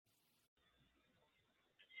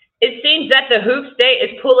It seems that the Hoop State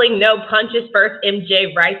is pulling no punches. First,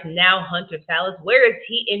 MJ Rice, now Hunter Sallis. Where is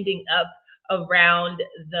he ending up around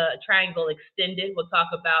the triangle extended? We'll talk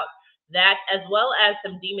about that, as well as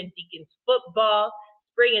some Demon Deacons football.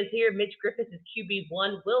 Spring is here. Mitch Griffis is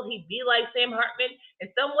QB1. Will he be like Sam Hartman? In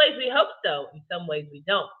some ways, we hope so. In some ways, we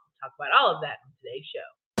don't. We'll talk about all of that on today's show.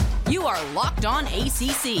 You are Locked On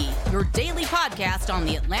ACC, your daily podcast on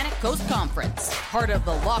the Atlantic Coast Conference. Part of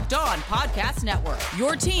the Locked On Podcast Network,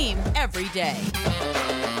 your team every day.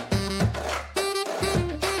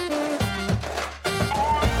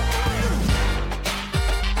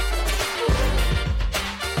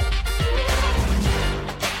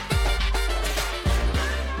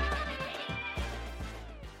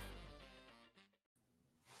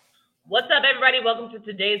 What's up, everybody? Welcome to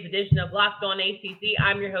today's edition of Locked On ACC.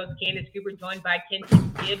 I'm your host, Candace Cooper, joined by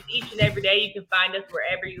Kenton Gibbs. Each and every day, you can find us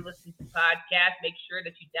wherever you listen to podcasts. Make sure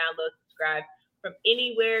that you download, subscribe from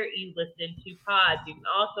anywhere you listen to pods. You can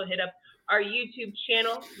also hit up our YouTube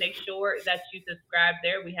channel. Make sure that you subscribe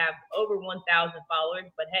there. We have over 1,000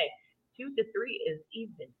 followers, but hey, 2 to 3 is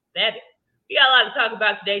even better. We got a lot to talk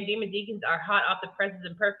about today. Demon Deacons are hot off the presses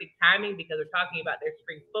in perfect timing because we're talking about their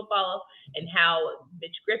spring football and how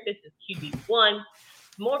Mitch Griffis is QB1.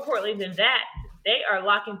 More importantly than that, they are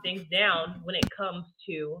locking things down when it comes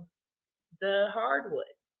to the hardwood.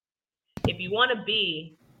 If you want to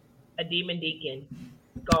be a Demon Deacon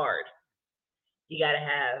guard, you got to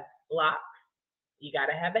have locks, you got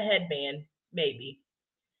to have a headband, maybe,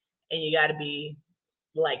 and you got to be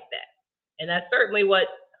like that. And that's certainly what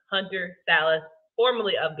Hunter Sallis,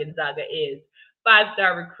 formerly of Gonzaga, is.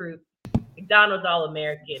 5-star recruit, McDonald's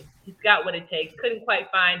All-American. He's got what it takes. Couldn't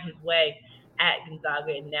quite find his way at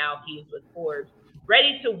Gonzaga, and now he's with Forbes,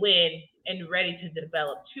 ready to win and ready to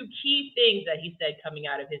develop. 2 key things that he said coming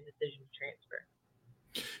out of his decision to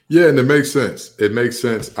transfer. Yeah, and it makes sense. It makes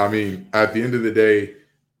sense. I mean, at the end of the day,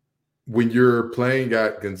 when you're playing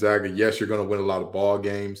at Gonzaga, yes, you're going to win a lot of ball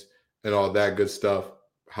games and all that good stuff.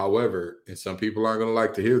 However, and some people aren't going to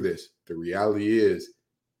like to hear this, the reality is,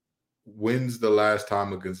 when's the last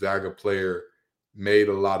time a Gonzaga player made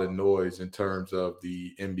a lot of noise in terms of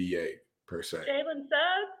the NBA per se? Jalen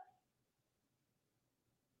Suggs?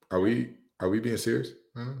 Are we being serious?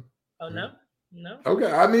 Oh, no? No? Okay.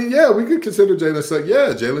 I mean, yeah, we could consider Jalen Suggs.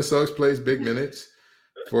 Yeah, Jalen Suggs plays big minutes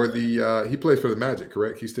for the he plays for the Magic,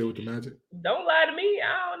 correct? He's still with the Magic? Don't lie to me.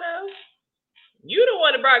 I don't know. You the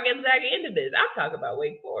one that brought Gonzaga into this. I'm talking about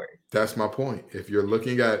Wake Forest. That's my point. If you're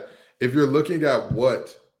looking at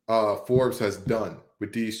what Forbes has done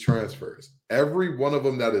with these transfers, every one of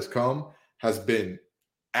them that has come has been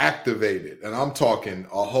activated. And I'm talking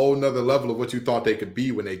a whole nother level of what you thought they could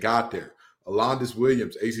be when they got there. Alondis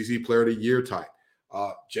Williams, ACC Player of the Year type.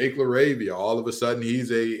 Jake LaRavia, all of a sudden he's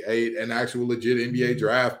an actual legit NBA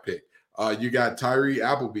draft pick. You got Tyree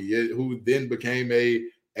Appleby, who then became a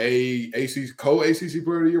ACC Player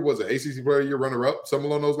of the Year, was it ACC Player of the Year runner-up, something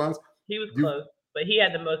along those lines? He was close, but he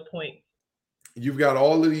had the most points. You've got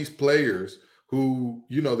all of these players who,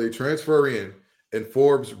 they transfer in, and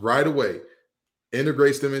Forbes right away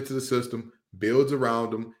integrates them into the system, builds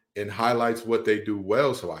around them, and highlights what they do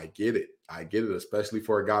well. So I get it, especially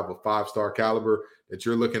for a guy with 5-star caliber that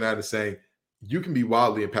you're looking at and saying, you can be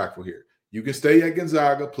wildly impactful here. You can stay at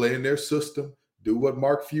Gonzaga, play in their system, do what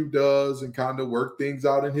Mark Few does and kind of work things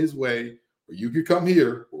out in his way, or you could come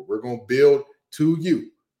here where we're going to build to you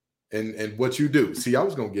and what you do. See, I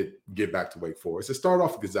was going to get back to Wake Forest. To start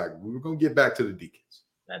off with Gonzaga, we were going to get back to the Deacons.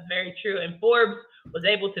 That's very true. And Forbes was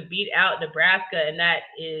able to beat out Nebraska, and that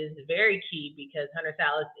is very key because Hunter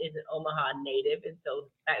Sallis is an Omaha native, and so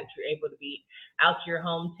the fact that you're able to beat out your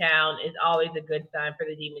hometown is always a good sign for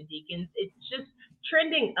the Demon Deacons. It's just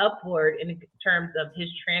trending upward in terms of his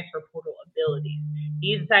transfer portal abilities.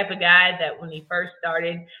 He's the type of guy that when he first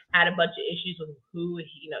started had a bunch of issues with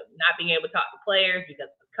not being able to talk to players because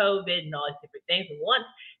of COVID and all these different things. And once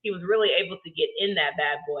he was really able to get in that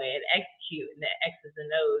bad boy and execute in the X's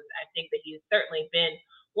and O's, I think that he's certainly been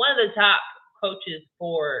one of the top coaches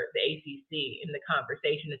for the ACC in the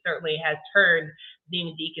conversation. It certainly has turned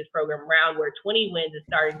the Deacons program around where 20 wins is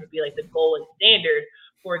starting to be like the goal and standard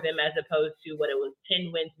for them as opposed to what it was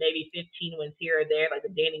 10 wins, maybe 15 wins here or there, like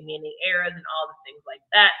the Danny Manning eras and all the things like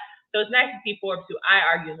that. So it's nice to see Forbes, who I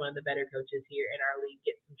argue is one of the better coaches here in our league,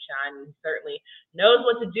 get some shine and certainly knows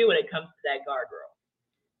what to do when it comes to that guard role.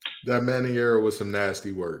 That Manning era was some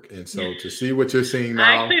nasty work. And so to see what you're seeing now.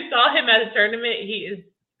 I actually saw him at a tournament.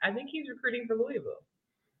 I think he's recruiting for Louisville.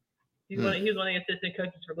 He was one of the assistant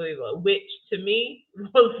coaches for Louisville, which to me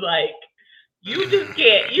was like, you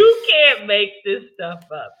can't make this stuff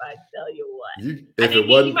up. I tell you what. I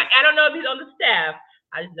don't know if he's on the staff,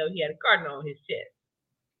 I just know he had a cardinal on his chest.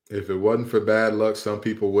 If it wasn't for bad luck, some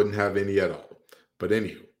people wouldn't have any at all. But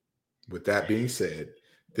anywho, with that being said,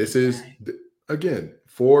 this is, again,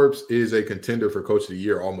 Forbes is a contender for Coach of the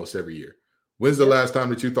Year almost every year. When's the last time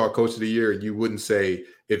that you thought Coach of the Year and you wouldn't say,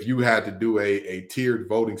 if you had to do a tiered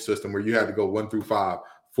voting system where you had to go 1 through 5,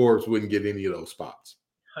 Forbes wouldn't get any of those spots?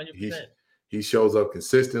 100%. He shows up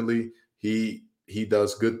consistently. He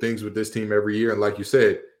does good things with this team every year. And like you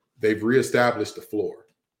said, they've reestablished the floor.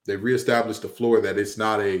 They've reestablished the floor that it's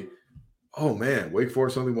not oh man, Wake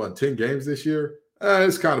Forest only won 10 games this year.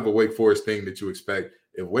 It's kind of a Wake Forest thing that you expect.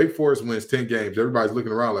 If Wake Forest wins 10 games, everybody's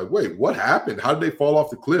looking around like, wait, what happened? How did they fall off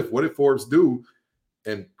the cliff? What did Forbes do?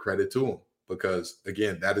 And credit to them, because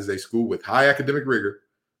again, that is a school with high academic rigor.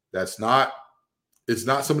 It's not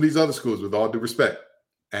some of these other schools, with all due respect.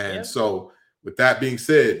 And so with that being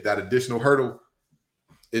said, that additional hurdle,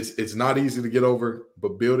 it's not easy to get over,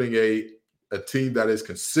 but building a team that is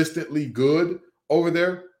consistently good over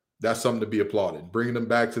there, that's something to be applauded. Bringing them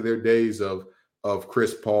back to their days of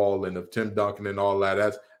Chris Paul and of Tim Duncan and all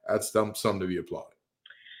that, that's something to be applauded.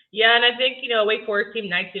 Yeah, and I think, Wake Forest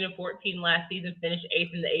team 19-14 last season, finished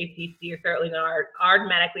 8th in the ACC, are certainly going to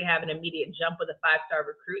automatically have an immediate jump with a 5-star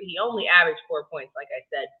recruit. He only averaged 4 points, like I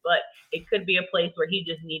said, but it could be a place where he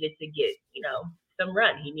just needed to get, some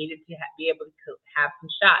run. He needed to be able to have some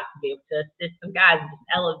shots, to be able to assist some guys and just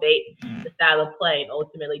elevate the style of play and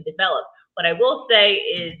ultimately develop. What I will say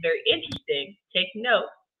is very interesting. Take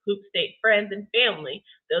note, Hoop State friends and family,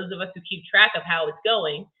 those of us who keep track of how it's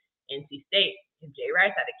going, NC State and Jay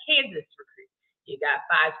Rice had a Kansas recruit. You got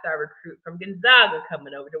 5-star recruit from Gonzaga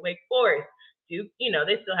coming over to Wake Forest. Duke,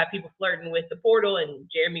 they still have people flirting with the portal, and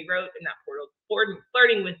Jeremy Roach,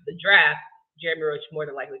 flirting with the draft. Jeremy Roach more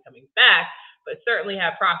than likely coming back, but certainly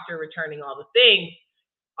have Proctor returning all the things.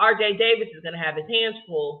 RJ Davis is going to have his hands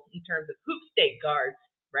full in terms of Hoop State guards,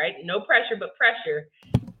 right? No pressure, but pressure.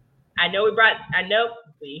 I know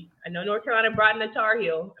North Carolina brought in the Tar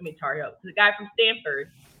Heel, the guy from Stanford.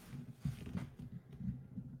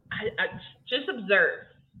 I just observe,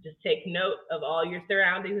 just take note of all your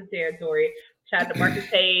surroundings and territory. Shout out to Marcus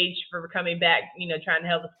Page for coming back, trying to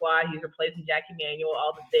help the squad. He's replacing Jackie Manuel,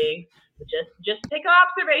 all the things. But just take an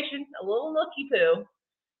observation, a little looky poo.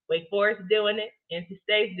 Wake Forest doing it, NC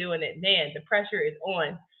State's doing it. Man, the pressure is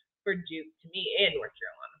on for Duke, to me, and North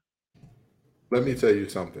Carolina. Let me tell you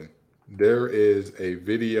something. There is a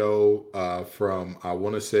video from, I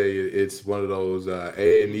want to say it's one of those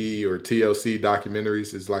A&E or TLC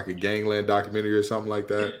documentaries. It's like a gangland documentary or something like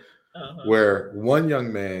that, where one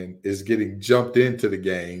young man is getting jumped into the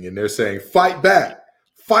gang and they're saying, fight back,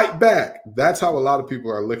 fight back. That's how a lot of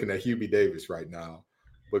people are looking at Hubie Davis right now,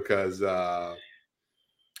 because a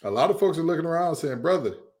lot of folks are looking around saying,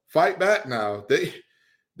 brother, fight back now.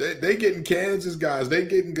 They getting Kansas guys. They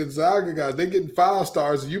getting Gonzaga guys. They getting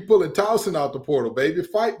 5-stars. You pulling Towson out the portal, baby.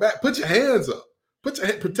 Fight back. Put your hands up.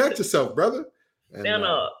 Protect yourself, brother. And, Stand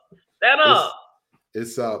up. Stand up.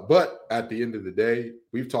 It's but at the end of the day,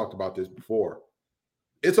 we've talked about this before.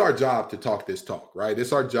 It's our job to talk this talk, right?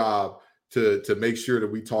 It's our job to make sure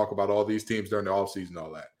that we talk about all these teams during the offseason and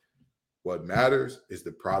all that. What matters is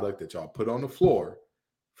the product that y'all put on the floor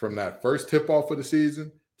from that first tip-off of the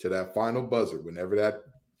season to that final buzzer, whenever that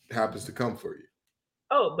happens to come for you.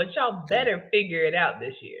 Oh, but y'all better figure it out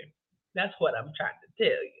this year. That's what I'm trying to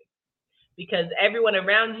tell you. Because everyone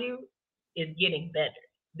around you is getting better.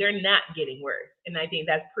 They're not getting worse. And I think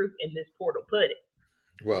that's proof in this portal pudding.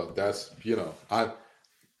 Well, that's, you're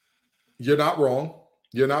not wrong.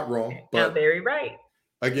 You're not wrong. But I'm very right.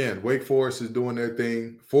 Again, Wake Forest is doing their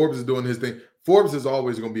thing. Forbes is doing his thing. Forbes is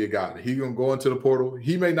always going to be a guy. He's going to go into the portal.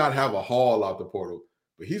 He may not have a haul out the portal,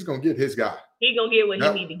 but he's going to get his guy. He's going to get what he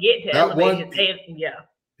need to get to elevate his head. Yeah.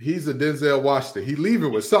 He's a Denzel Washington. He's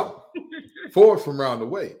leaving with something. Forbes from around the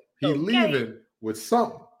way. He's leaving with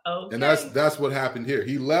something. Okay. And that's what happened here.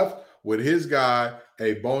 He left with his guy,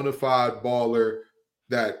 a bona fide baller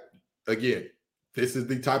that, again, this is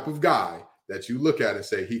the type of guy that you look at and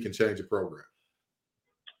say he can change a program.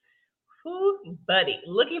 Ooh, buddy,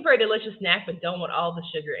 looking for a delicious snack but don't want all the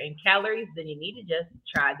sugar and calories? Then you need to just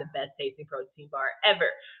try the best tasting protein bar ever,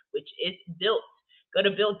 which is Built. Go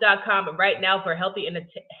to Built.com right now for healthy and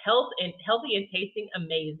tasting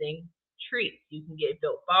amazing treats. You can get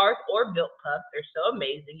Built bars or Built puffs. They're so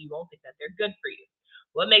amazing you won't think that they're good for you.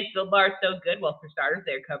 What makes Built Bars so good? Well, for starters,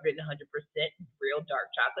 they're covered in 100% real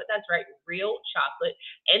dark chocolate. That's right, real chocolate.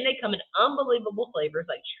 And they come in unbelievable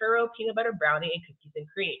flavors like churro, peanut butter brownie, and cookies and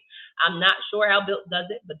cream. I'm not sure how Built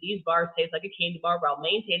does it, but these bars taste like a candy bar while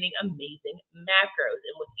maintaining amazing macros.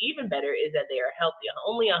 And what's even better is that they are healthy,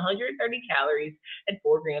 only 130 calories and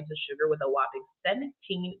 4 grams of sugar with a whopping 17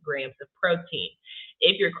 grams of protein.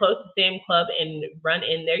 If you're close to Sam Club and run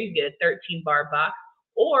in there, you get a 13-bar box.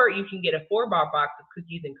 Or you can get a 4-bar box of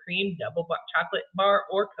cookies and cream, double chocolate bar,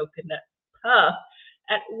 or coconut puff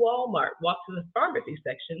at Walmart. Walk to the pharmacy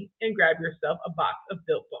section and grab yourself a box of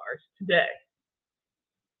Built Bars today.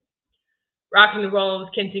 Rocking and rolling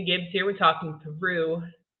with Kenton Gibbs here. We're talking through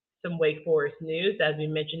some Wake Forest news. As we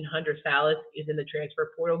mentioned, Hunter Sallis is in the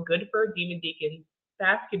transfer portal. Good for Demon Deacon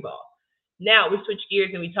basketball. Now we switch gears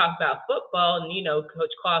and we talk about football. And,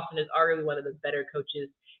 Coach Clausen is arguably one of the better coaches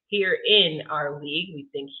here in our league. We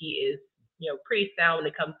think he is, pretty sound when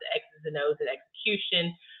it comes to X's and O's and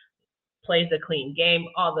execution, plays a clean game,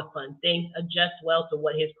 all the fun things, adjusts well to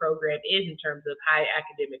what his program is in terms of high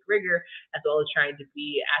academic rigor, as well as trying to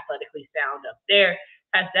be athletically sound up there,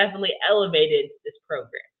 has definitely elevated this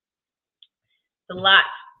program. It's a lot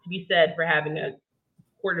to be said for having a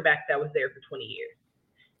quarterback that was there for 20 years.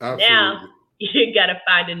 Absolutely. Now, you got to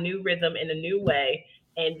find a new rhythm and a new way.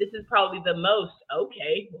 And this is probably the most,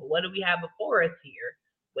 okay, well, what do we have before us here,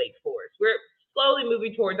 Wake Forest? We're slowly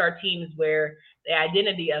moving towards our teams where the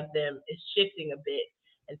identity of them is shifting a bit.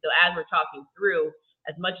 And so as we're talking through,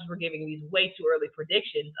 as much as we're giving these way too early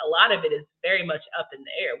predictions, a lot of it is very much up in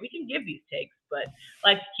the air. We can give these takes, but I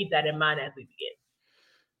like to keep that in mind as we begin.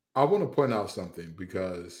 I want to point out something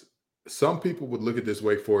because some people would look at this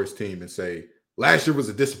Wake Forest team and say, last year was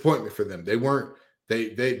a disappointment for them.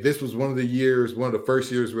 This was one of the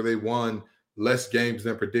first years where they won less games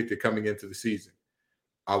than predicted coming into the season.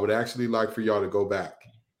 I would actually like for y'all to go back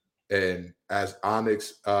and, as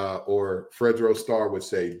Onyx or Fredro Starr would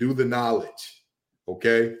say, do the knowledge.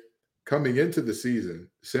 Okay. Coming into the season,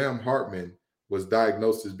 Sam Hartman was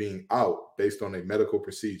diagnosed as being out based on a medical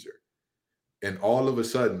procedure. And all of a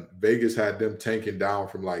sudden, Vegas had them tanking down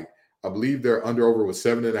from I believe their under-over was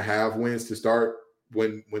 7.5 wins to start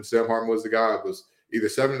when Sam Hartman was the guy. It was either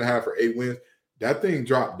 7.5 or 8 wins. That thing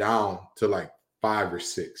dropped down to 5 or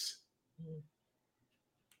 6.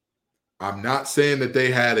 I'm not saying that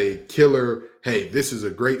they had a killer, hey, this is a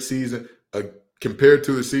great season compared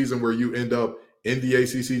to a season where you end up in the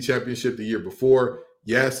ACC championship the year before.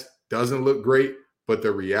 Yes, doesn't look great, but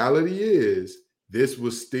the reality is this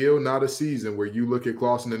was still not a season where you look at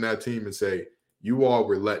Clausen and that team and say, you all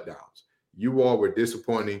were letdowns. You all were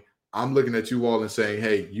disappointing. I'm looking at you all and saying,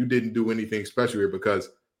 hey, you didn't do anything special here because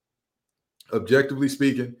objectively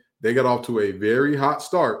speaking, they got off to a very hot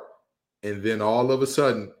start. And then all of a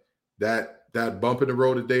sudden, that bump in the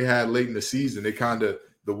road that they had late in the season, the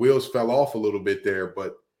wheels fell off a little bit there,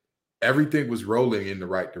 but everything was rolling in the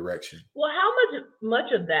right direction. Well, how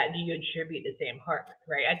much of that do you attribute to Sam Hartman,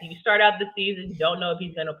 right? I think you start out the season, you don't know if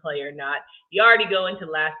he's going to play or not. You already go into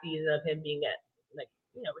last season of him being at,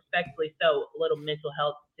 respectfully so, little mental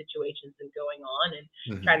health situations and going on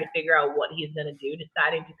and trying to figure out what he's going to do,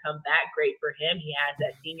 deciding to come back. Great for him. He has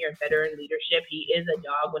that senior and veteran leadership. He is a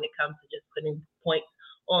dog when it comes to just putting points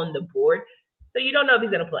on the board. So you don't know if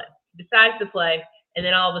he's going to play. He decides to play. And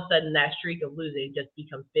then all of a sudden that streak of losing just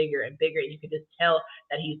becomes bigger and bigger. You can just tell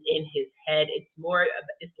that he's in his head. It's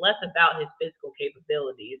less about his physical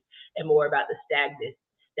capabilities and more about the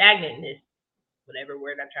stagnantness, whatever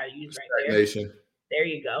word I'm trying to use right there. There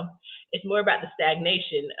you go. It's more about the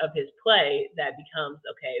stagnation of his play that becomes,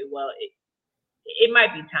 okay, well, it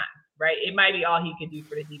might be time, right? It might be all he can do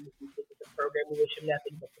for the season with the program. We wish him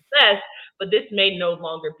nothing but success, but this may no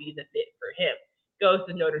longer be the fit for him. Goes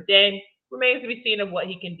to Notre Dame. Remains to be seen of what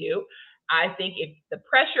he can do. I think if the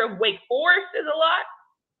pressure of Wake Forest is a lot,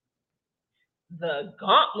 the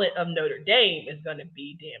gauntlet of Notre Dame is going to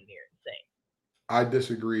be damn near insane. I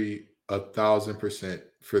disagree 1,000%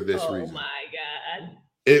 for this reason. Oh my God.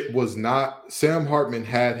 It was not, Sam Hartman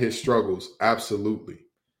had his struggles, absolutely.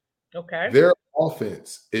 Okay. Their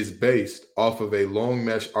offense is based off of a long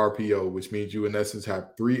mesh RPO, which means you in essence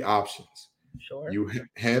have 3 options. Sure. You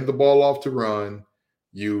hand the ball off to run,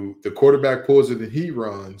 the quarterback pulls it and he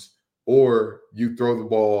runs, or you throw the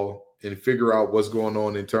ball and figure out what's going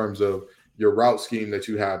on in terms of your route scheme that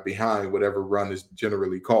you have behind whatever run is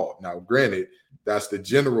generally called. Now, granted, that's the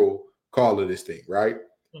general call of this thing, right?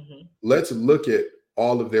 Mm-hmm. Let's look at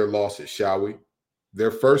all of their losses, shall we?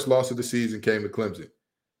 Their first loss of the season came to Clemson.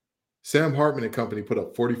 Sam Hartman and company put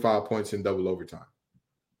up 45 points in double overtime.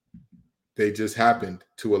 They just happened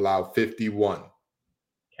to allow 51.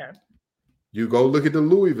 Okay. You go look at the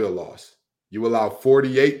Louisville loss. You allow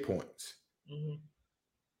 48 points. Mm-hmm.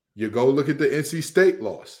 You go look at the NC State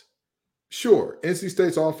loss. Sure, NC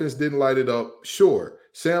State's offense didn't light it up. Sure,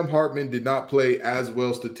 Sam Hartman did not play as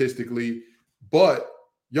well statistically, but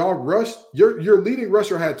y'all rushed. Your leading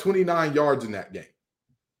rusher had 29 yards in that game.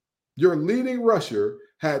 Your leading rusher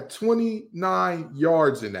had 29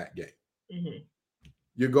 yards in that game. Mm-hmm.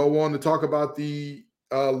 You go on to talk about the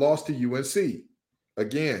loss to UNC.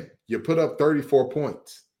 Again, you put up 34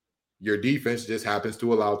 points. Your defense just happens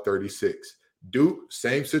to allow 36. Duke,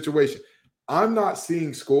 same situation. I'm not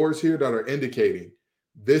seeing scores here that are indicating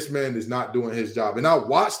this man is not doing his job. And I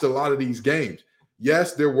watched a lot of these games.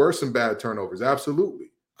 Yes, there were some bad turnovers.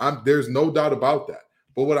 Absolutely. There's no doubt about that.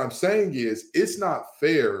 But what I'm saying is it's not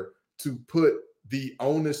fair to put the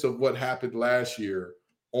onus of what happened last year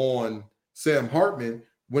on Sam Hartman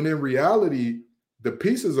when in reality, the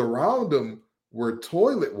pieces around him were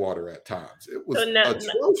toilet water at times. It was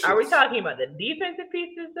atrocious. Are we talking about the defensive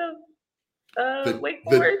pieces of Wake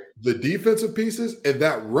Forest? The defensive pieces and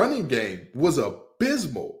that running game was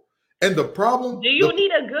abysmal. And the problem... Do you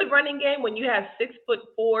need a good running game when you have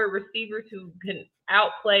 6'4" receivers who can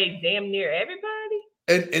outplay damn near everybody?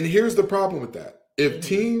 And here's the problem with that. If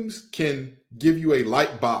teams can give you a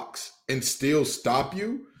light box and still stop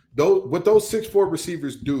you, what those 6'4"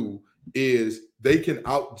 receivers do is they can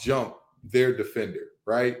out-jump their defender,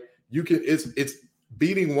 right? You can it's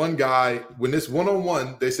beating one guy. When it's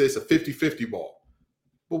one-on-one, they say it's a 50-50 ball.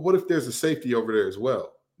 But what if there's a safety over there as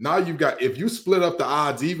well? Now you've got, if you split up the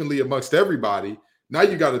odds evenly amongst everybody, now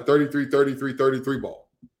you got a 33-33-33 ball.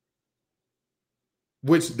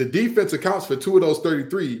 Which the defense accounts for 2 of those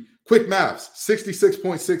 33. Quick maths,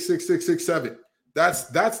 66.66667.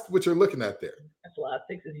 That's what you're looking at there. That's a lot of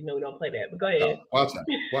sixes. You know we don't play that. But go ahead. Watch out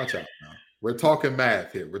now. We're talking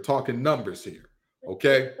math here. We're talking numbers here.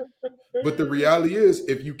 Okay? But the reality is,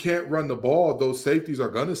 if you can't run the ball, those safeties are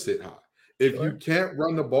going to sit high. If you can't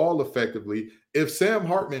run the ball effectively, if Sam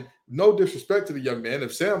Hartman, no disrespect to the young man,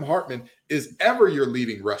 if Sam Hartman is ever your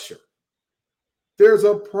leading rusher, there's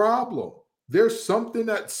a problem. There's something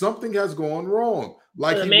has gone wrong.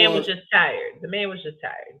 Like so the man was just tired. The man was just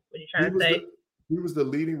tired. What are you trying to say? He was the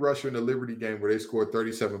leading rusher in the Liberty game where they scored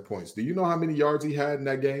 37 points. Do you know how many yards he had in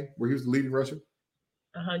that game where he was the leading rusher?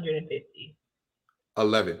 150.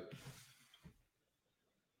 11.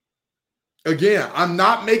 Again, I'm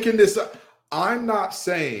not making this up. I'm not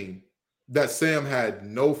saying that Sam had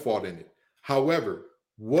no fault in it. However,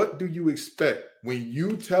 what do you expect when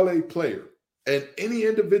you tell a player and any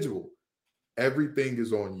individual, everything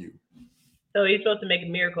is on you? So he's supposed to make a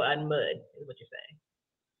miracle out of mud, is what you're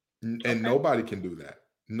saying. And nobody can do that.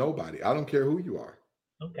 Nobody. I don't care who you are.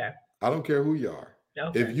 Okay. I don't care who you are.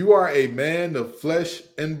 Okay. If you are a man of flesh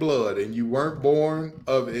and blood and you weren't born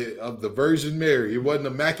of the Virgin Mary, it wasn't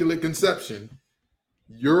immaculate conception,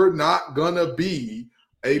 you're not going to be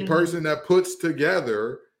a person that puts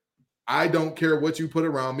together, I don't care what you put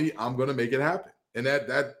around me, I'm going to make it happen. And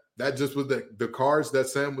that just was the cards that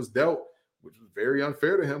Sam was dealt, which was very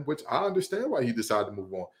unfair to him, which I understand why he decided to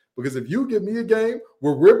move on. Because if you give me a game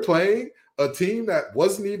where we're playing a team that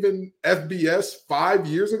wasn't even FBS 5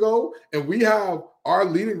 years ago, and we have our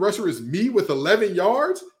leading rusher is me with 11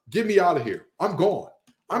 yards, get me out of here. I'm gone.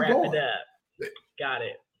 I'm Wrap gone. it up. Got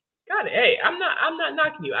it. Hey, I'm not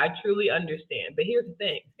knocking you. I truly understand. But here's the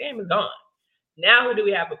thing. Sam is gone. Now who do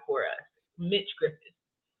we have before us? Mitch Griffis.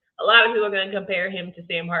 A lot of people are going to compare him to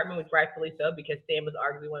Sam Hartman, which rightfully so, because Sam was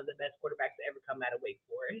arguably one of the best quarterbacks to ever come out of Wake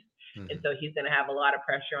Forest. And so he's going to have a lot of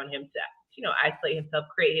pressure on him to, isolate himself,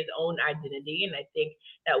 create his own identity. And I think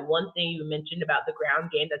that one thing you mentioned about the ground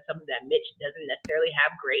game, that's something that Mitch doesn't necessarily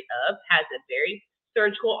have great of, has a very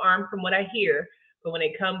surgical arm from what I hear. But when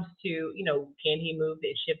it comes to, can he move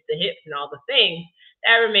and shift the hips and all the things,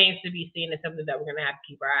 that remains to be seen as something that we're going to have to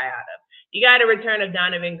keep our eye out of. You got a return of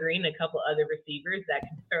Donovan Green, a couple other receivers that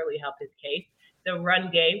can certainly help his case. The run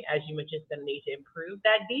game, as you mentioned, is going to need to improve.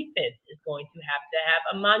 That defense is going to have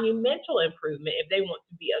a monumental improvement if they want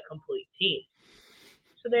to be a complete team.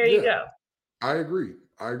 So there you go. I agree.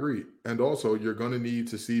 And also, you're going to need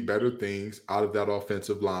to see better things out of that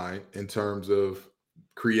offensive line in terms of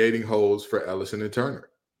creating holes for Ellison and Turner.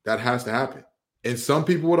 That has to happen. And some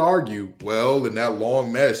people would argue, well, in that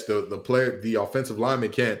long mesh, the offensive lineman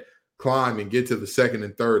can't climb and get to the second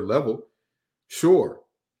and third level. Sure.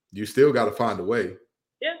 You still got to find a way.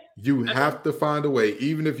 Yeah. You have to find a way.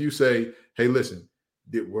 Even if you say, hey, listen,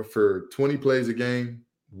 for 20 plays a game,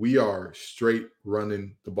 we are straight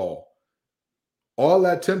running the ball. All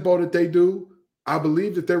that tempo that they do, I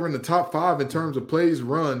believe that they were in the top 5 in terms of plays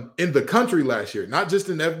run in the country last year, not just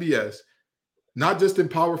in FBS. not just in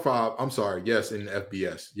Power 5. I'm sorry. Yes, in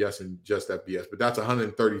FBS. Yes, in just FBS. But that's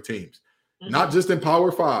 130 teams. Mm-hmm. Not just in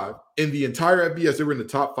Power 5. In the entire FBS, they were in the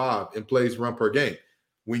top 5 in plays run per game.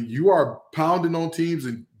 When you are pounding on teams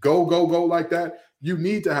and go like that, you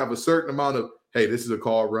need to have a certain amount of, hey, this is a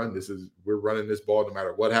call run. We're running this ball no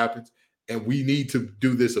matter what happens. And we need to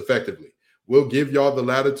do this effectively. We'll give y'all the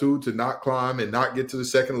latitude to not climb and not get to the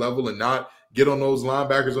second level and not get on those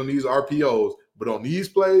linebackers on these RPOs. But on these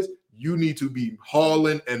plays, you need to be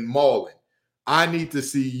hauling and mauling. I need to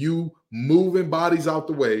see you moving bodies out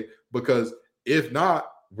the way, because if not,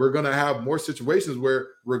 we're going to have more situations where,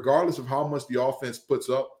 regardless of how much the offense puts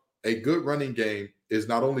up, a good running game is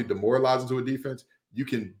not only demoralizing to a defense, you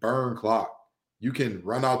can burn clock. You can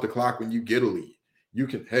run out the clock when you get a lead. You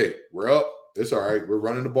can, hey, we're up. It's all right. We're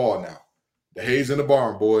running the ball now. The hay's in the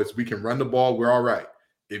barn, boys. We can run the ball. We're all right.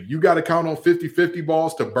 If you got to count on 50-50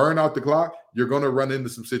 balls to burn out the clock, you're going to run into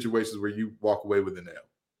some situations where you walk away with an L.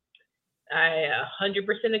 I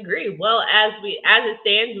 100% agree. Well, as it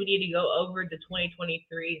stands, we need to go over the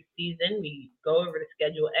 2023 season. We go over the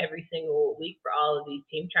schedule every single week for all of these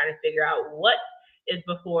teams, trying to figure out what is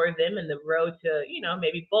before them in the road to,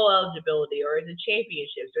 maybe bowl eligibility or the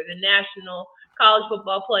championships or the national college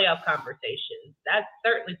football playoff conversations. That's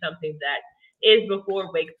certainly something that is before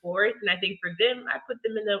Wake Forest. And I think for them, I put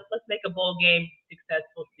them in let's make a bowl game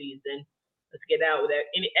successful season. Let's get out with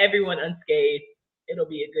everyone unscathed. It'll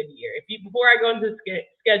be a good year. Before I go into the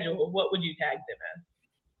schedule, what would you tag them as?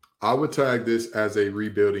 I would tag this as a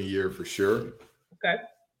rebuilding year for sure. Okay.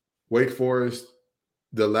 Wake Forest,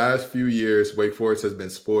 the last few years, Wake Forest has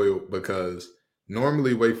been spoiled because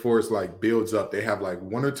normally Wake Forest builds up. They have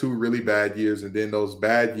one or two really bad years, and then those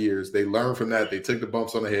bad years, they learn from that. They took the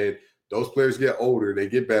bumps on the head. Those players get older. They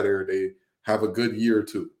get better. They have a good year or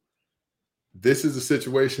two. This is a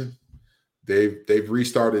situation. They've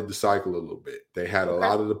restarted the cycle a little bit. They had a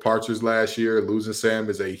lot of departures last year. Losing Sam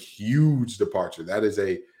is a huge departure. That is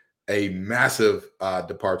a massive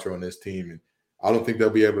departure on this team. And I don't think they'll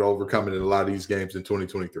be able to overcome it in a lot of these games in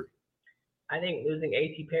 2023. I think losing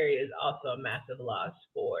A.T. Perry is also a massive loss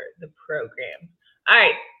for the program. All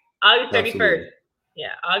right, August 31st. Absolutely.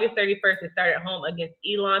 Yeah, August 31st, they start at home against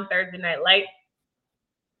Elon, Thursday Night Lights.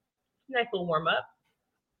 Nice little warm-up.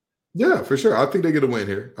 Yeah, for sure. I think they get a win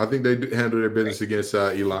here. I think they handle their business against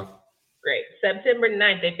Elon. Great. September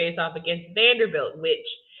 9th, they face off against Vanderbilt, which,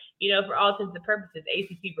 for all intents and purposes,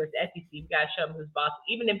 ACC versus SEC, you've got to show them who's boss.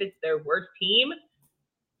 Even if it's their worst team,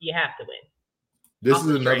 you have to win.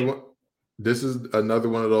 This is another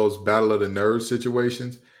one of those battle of the nerds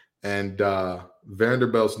situations. And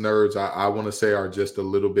Vanderbilt's nerds, I want to say, are just a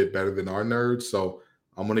little bit better than our nerds. So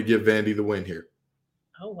I'm going to give Vandy the win here.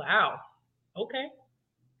 Oh, wow. Okay.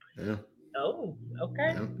 Yeah. Oh,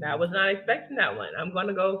 okay. Yeah. I was not expecting that one. I'm going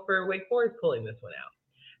to go for Wake Forest pulling this one out.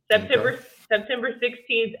 September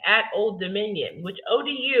 16th at Old Dominion, which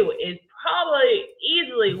ODU is probably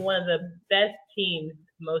easily one of the best teams,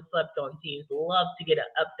 most slept on teams. Love to get an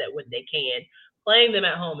upset when they can. Playing them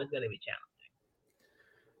at home is going to be challenging.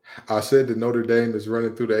 I said that Notre Dame is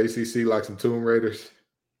running through the ACC like some Tomb Raiders.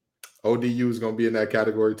 ODU is going to be in that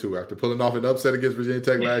category too. After pulling off an upset against Virginia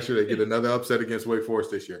Tech last year, they get another upset against Wake Forest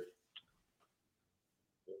this year.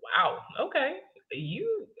 Wow. Okay.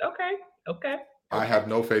 Okay. I have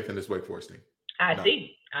no faith in this Wake Forest team. I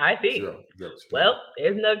see. Zero. Well,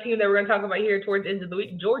 there's another team that we're going to talk about here towards the end of the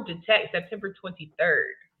week. Georgia Tech, September 23rd.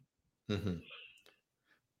 Mm-hmm.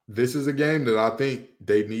 This is a game that I think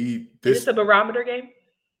they need. Is this a barometer game?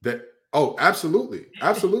 Absolutely.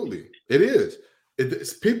 Absolutely. It is.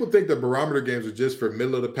 People think that barometer games are just for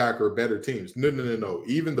middle of the pack or better teams. No.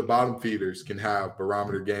 Even the bottom feeders can have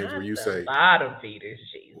barometer games where you say bottom feeders,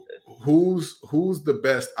 Jesus. Who's the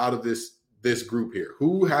best out of this group here?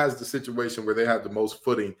 Who has the situation where they have the most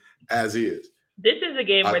footing as is? This is a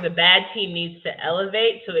game where the bad team needs to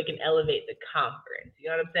elevate so it can elevate the conference. You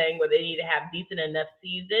know what I'm saying? Where they need to have decent enough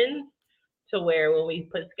seasons to where when we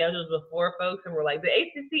put schedules before folks and we're like, the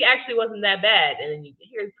ACC actually wasn't that bad. And then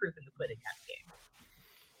here's proof in the pudding kind of game.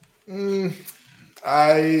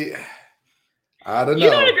 I don't know.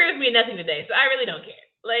 You don't agree with me nothing today, so I really don't care.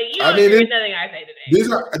 You don't agree with nothing I say today.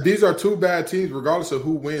 These are two bad teams. Regardless of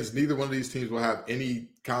who wins, neither one of these teams will have any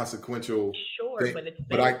consequential. Sure, but it's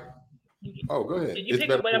better. Go ahead. Did you pick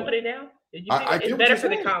up what I'm putting down? It's better for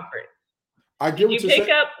the conference. I get what you're saying. You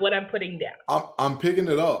pick up what I'm putting down. I'm picking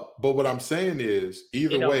it up, but what I'm saying is,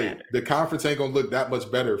 either way, the conference ain't gonna look that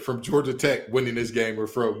much better from Georgia Tech winning this game or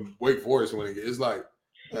from Wake Forest winning it. It's like.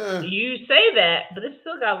 You say that, but it's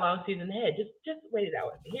still got a long season ahead. Just wait it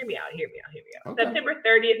out. Hear me out. Okay. September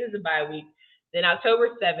 30th is a bye week. Then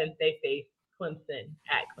October 7th, they face Clemson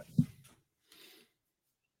at Clemson.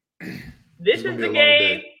 This is the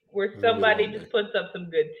game where somebody just puts up some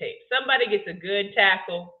good tape. Somebody gets a good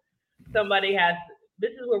tackle. Somebody has.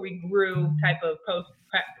 This is where we grew type of post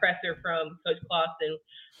presser from Coach Clausen.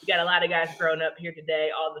 We got a lot of guys growing up here today.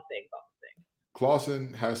 All the things.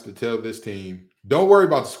 Clausen has to tell this team, don't worry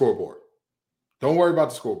about the scoreboard. Don't worry about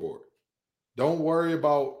the scoreboard. Don't worry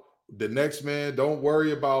about the next man. Don't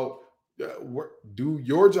worry about do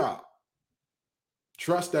your job.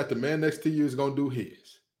 Trust that the man next to you is going to do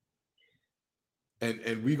his.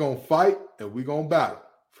 And we're going to fight and we're going to battle.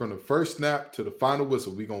 From the first snap to the final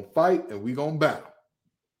whistle, we're going to fight and we're going to battle.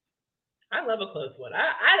 I love a close one.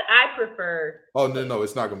 I prefer. Oh, no,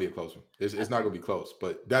 it's not going to be a close one. It's not going to be close.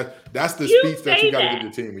 But that's the speech that you got to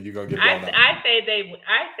give the team when you're going to get blown out. I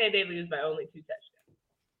say they lose by only 2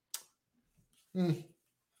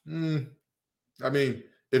 touchdowns. I mean,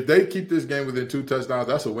 if they keep this game within 2 touchdowns,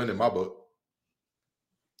 that's a win in my book.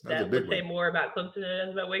 That would say more about Clemson than it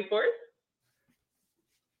does about Wake Forest?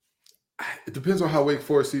 It depends on how Wake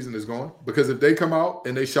Forest season is going. Because if they come out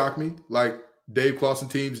and they shock me, like Dave Clawson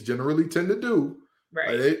teams generally tend to do.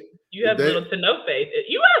 Right. You have little to no faith.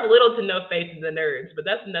 You have little to no faith in the nerds, but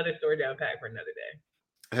that's another story down pack for another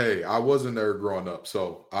day. Hey, I was a nerd growing up,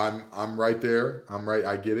 so I'm right there. I'm right.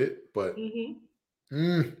 I get it, but It's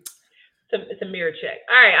a mirror check.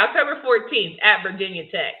 All right, October 14th at Virginia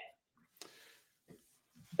Tech.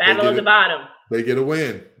 Battle of the bottom. They get a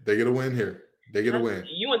win. They get a win here. They get a win.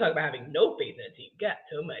 You want to talk about having no faith in a team? Got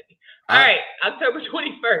so much. All right, October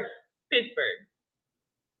 21st, Pittsburgh.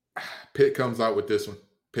 Pitt comes out with this one.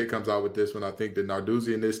 I think that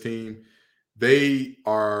Narduzzi and this team, I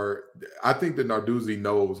think that Narduzzi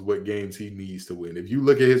knows what games he needs to win. If you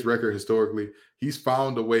look at his record historically, he's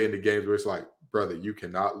found a way in the games where it's like, brother, you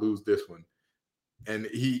cannot lose this one. And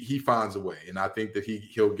he finds a way. And I think that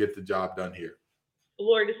he'll get the job done here.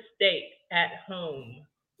 Florida State at home.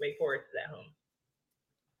 Wake Forest is at home.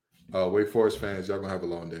 Wake Forest fans, y'all gonna have a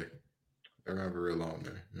long day. They're gonna have a real long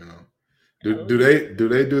day, you know. Do they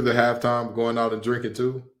do the halftime going out and drinking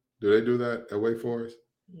too? Do they do that at Wake Forest?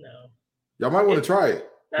 No. Y'all might want to try it.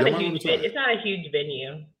 It's not a huge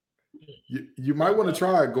venue. You might want to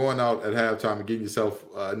try going out at halftime and getting yourself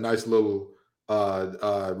a nice little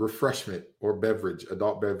refreshment or beverage,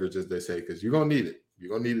 adult beverage, as they say, because you're gonna need it.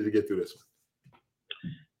 You're gonna need it to get through this one.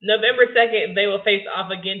 November 2nd, they will face off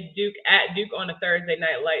against Duke at Duke on a Thursday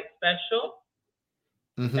Night Light special.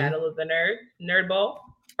 Battle of the Nerds, Nerd Bowl,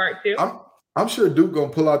 Part 2. I'm sure Duke gonna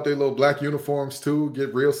pull out their little black uniforms too,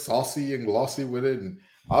 get real saucy and glossy with it. And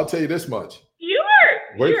I'll tell you this much: you're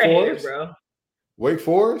a hater, bro. Wake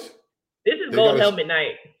Forest. This is gold helmet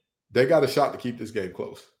night. They got a shot to keep this game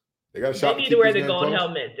close. They got a shot. They need to wear the gold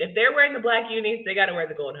helmets. If they're wearing the black unis, they got to wear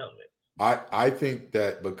the gold helmets. I think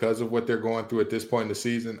that because of what they're going through at this point in the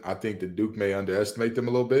season, I think that Duke may underestimate them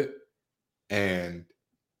a little bit. And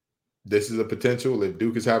this is a potential. If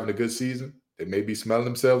Duke is having a good season, they may be smelling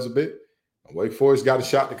themselves a bit. Wake Forest got a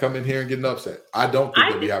shot to come in here and get an upset. I don't think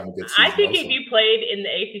they'll be having a good season. I think if you played in the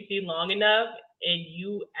ACC long enough and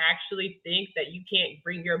you actually think that you can't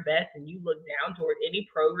bring your best and you look down toward any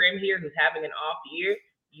program here who's having an off year,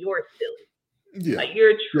 you're silly. Yeah. Like,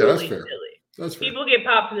 you're truly silly. That's fair. People get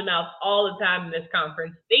popped in the mouth all the time in this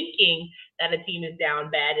conference thinking that a team is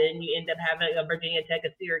down bad, and you end up having a Virginia Tech, a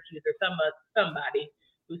Syracuse, or somebody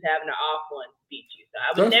who's having an off one beat you. So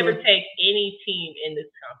I would never take any team in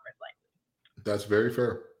this conference like that. That's very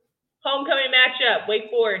fair. Homecoming matchup, Wake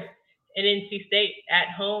Forest and NC State at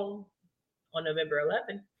home on November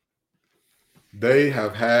 11th. They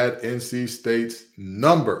have had NC State's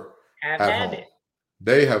number at home.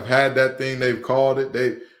 They have had that thing. They've called it.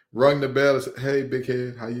 They rung the bell and said, hey, big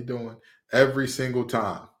head, how you doing? Every single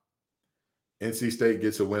time NC State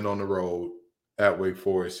gets a win on the road at Wake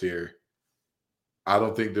Forest here. I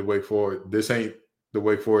don't think that this ain't the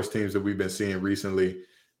Wake Forest teams that we've been seeing recently.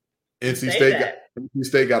 NC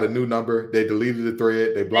State got a new number. They deleted the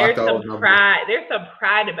thread. They blocked all the numbers. There's some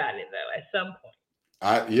pride about it, though, at some point.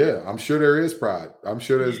 I'm sure there is pride. I'm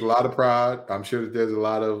sure there's a lot of pride. I'm sure that there's a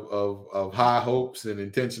lot of high hopes and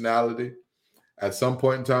intentionality. At some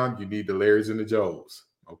point in time, you need the Larrys and the Joes,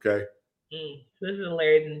 okay? So this is the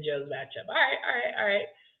Larrys and the Joes matchup. All right.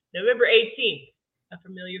 November 18th, a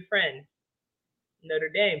familiar friend, Notre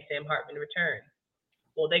Dame, Sam Hartman returns.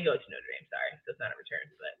 Well, they go to Notre Dame, sorry. So it's not a return,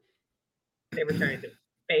 but they return to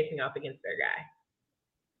facing off against their guy.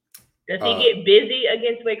 Does he get busy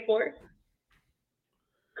against Wake Forest?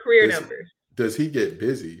 Career numbers. Does he get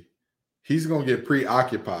busy? He's going to get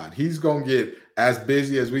preoccupied. He's going to get as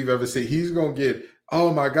busy as we've ever seen. He's going to get,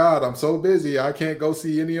 oh, my God, I'm so busy. I can't go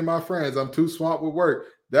see any of my friends. I'm too swamped with work.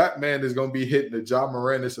 that man is going to be hitting the John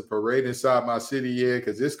Moranis a parade inside my city here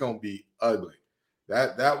because it's going to be ugly.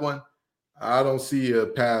 That one, I don't see a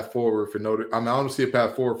path forward for I don't see a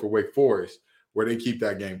path forward for Wake Forest where they keep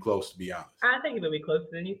that game close, to be honest. I think it'll be closer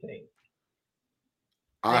than you think.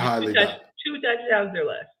 I highly doubt it. 2 touchdowns or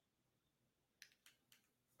less.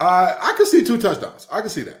 I can see 2 touchdowns. I can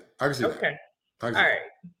see that. Okay. All right.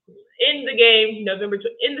 In the game,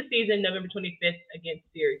 in the season, November 25th against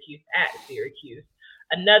Syracuse at Syracuse.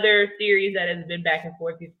 Another series that has been back and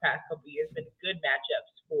forth these past couple of years. Been good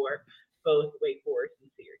matchups for both Wake Forest and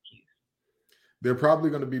Syracuse. They're probably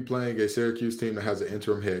going to be playing a Syracuse team that has an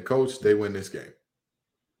interim head coach. They win this game.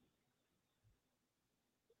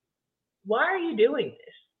 Why are you doing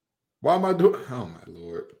this? Why am I doing? Oh, my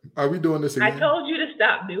Lord. Are we doing this again? I told you to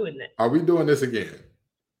stop doing that. Are we doing this again?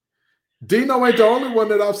 Dino ain't the only one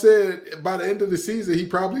that I've said by the end of the season he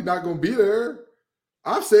probably not going to be there.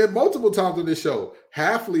 I've said multiple times on this show,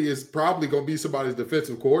 Hafley is probably going to be somebody's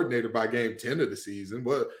defensive coordinator by game 10 of the season.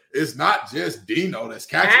 But it's not just Dino that's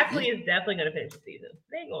catching. Hafley is definitely going to finish the season.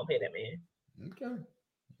 They ain't going to pay that man. Okay.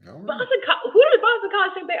 All right. Who does Boston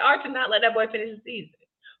College think they are to not let that boy finish the season?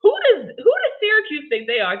 Who does Syracuse think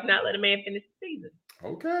they are to not let a man finish the season?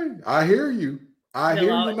 Okay. I hear you.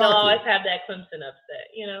 They'll always have that Clemson upset,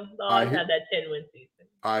 They'll always have that 10-win season.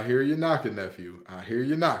 I hear you knocking, nephew. I hear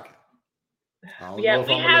you knocking. We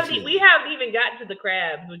haven't even gotten to the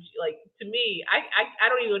crabs, which, to me, I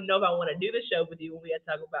don't even know if I want to do the show with you when we have to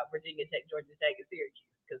talk about Virginia Tech, Georgia Tech, and Syracuse,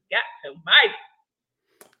 because got to mighty.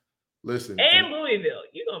 Listen. And Louisville.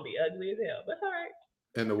 You're going to be ugly as hell, but all right.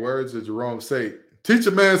 In the words of Jerome Sate, teach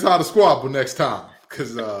a man how to squabble next time,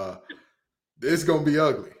 because it's going to be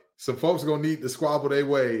ugly. Some folks are going to need to squabble their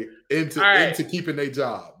way into keeping their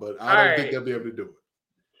job, but I don't think they'll be able to do it.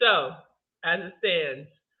 So, as it stands,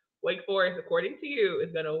 Wake Forest, according to you,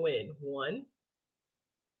 is going to win 1,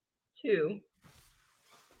 2,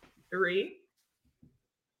 3,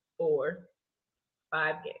 4,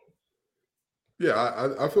 5 games.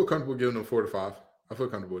 Yeah, I feel comfortable giving them 4 to 5. I feel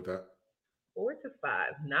comfortable with that. 4 to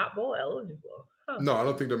 5, not bowl eligible. Huh. No, I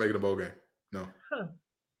don't think they're making a bowl game. No. Huh.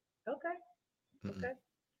 Okay. Mm-mm. Okay.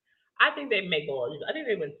 I think they make bowl eligible. I think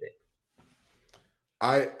they win 6.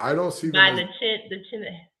 I don't see them. By the chin.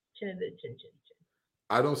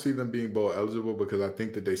 I don't see them being bowl eligible because I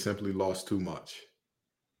think that they simply lost too much.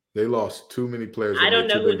 They lost too many players. I don't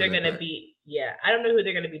know who they're going to be. Yeah, I don't know who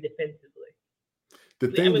they're going to be defensively.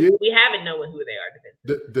 We haven't known who they are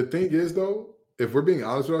defensively. The thing is, though, if we're being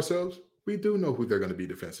honest with ourselves, we do know who they're going to be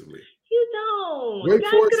defensively. You don't. Wake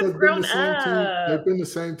Forest has been the same team. They've been the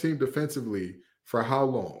same team defensively for how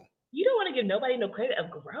long? You don't want to give nobody no credit of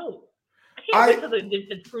growth. I can't wait until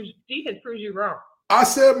the defense proves you wrong. I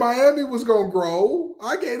said Miami was going to grow.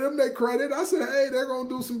 I gave them that credit. I said, hey, they're going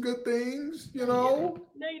to do some good things, No,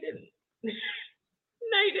 you didn't.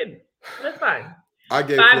 No, you didn't. That's fine. I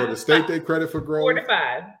gave Florida State their credit for growth. 4 to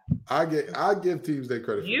 5. I give teams their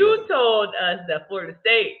credit for growth. You told us that Florida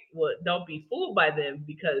State don't be fooled by them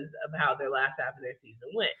because of how their last half of their season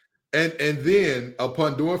went. And then,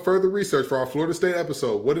 upon doing further research for our Florida State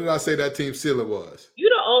episode, what did I say that team's ceiling was? You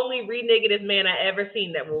the only reneggative man I ever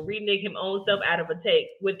seen that will renege him own self out of a take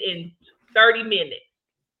within 30 minutes.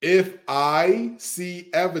 If I see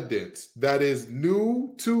evidence that is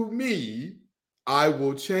new to me, I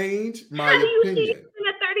will change my opinion. How do you see it in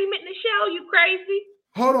a 30-minute show, you crazy?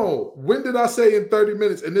 Hold on. When did I say in 30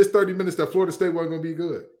 minutes, in this 30 minutes, that Florida State wasn't going to be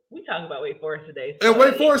good? We talking about Wake Forest today. So and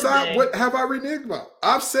Wake Forest, what have I reneged about?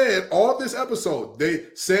 I've said all this episode,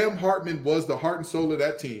 Sam Hartman was the heart and soul of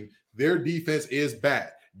that team. Their defense is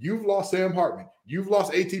bad. You've lost Sam Hartman. You've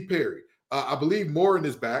lost A.T. Perry. I believe Morin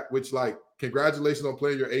is back, which, congratulations on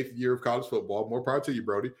playing your 8th year of college football. More power to you,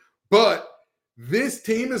 Brody. But this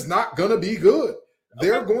team is not going to be good. Okay.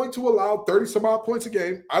 They're going to allow 30-some-odd points a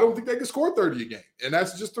game. I don't think they can score 30 a game. And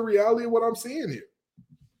that's just the reality of what I'm seeing here.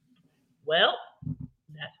 Well,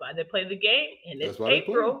 that's why they play the game, and it's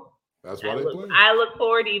April. That's why they play. I look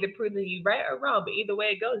forward to either proving you right or wrong, but either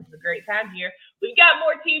way it goes, it's a great time here. We've got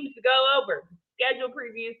more teams to go over. Schedule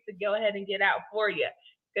previews to go ahead and get out for you.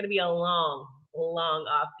 It's going to be a long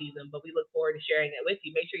off season, but we look forward to sharing it with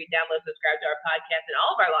you. Make sure you download, subscribe to our podcast and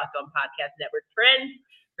all of our Locked On Podcast Network friends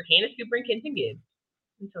for Candace Cooper and Kenton Gibbs.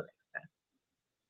 Until next time.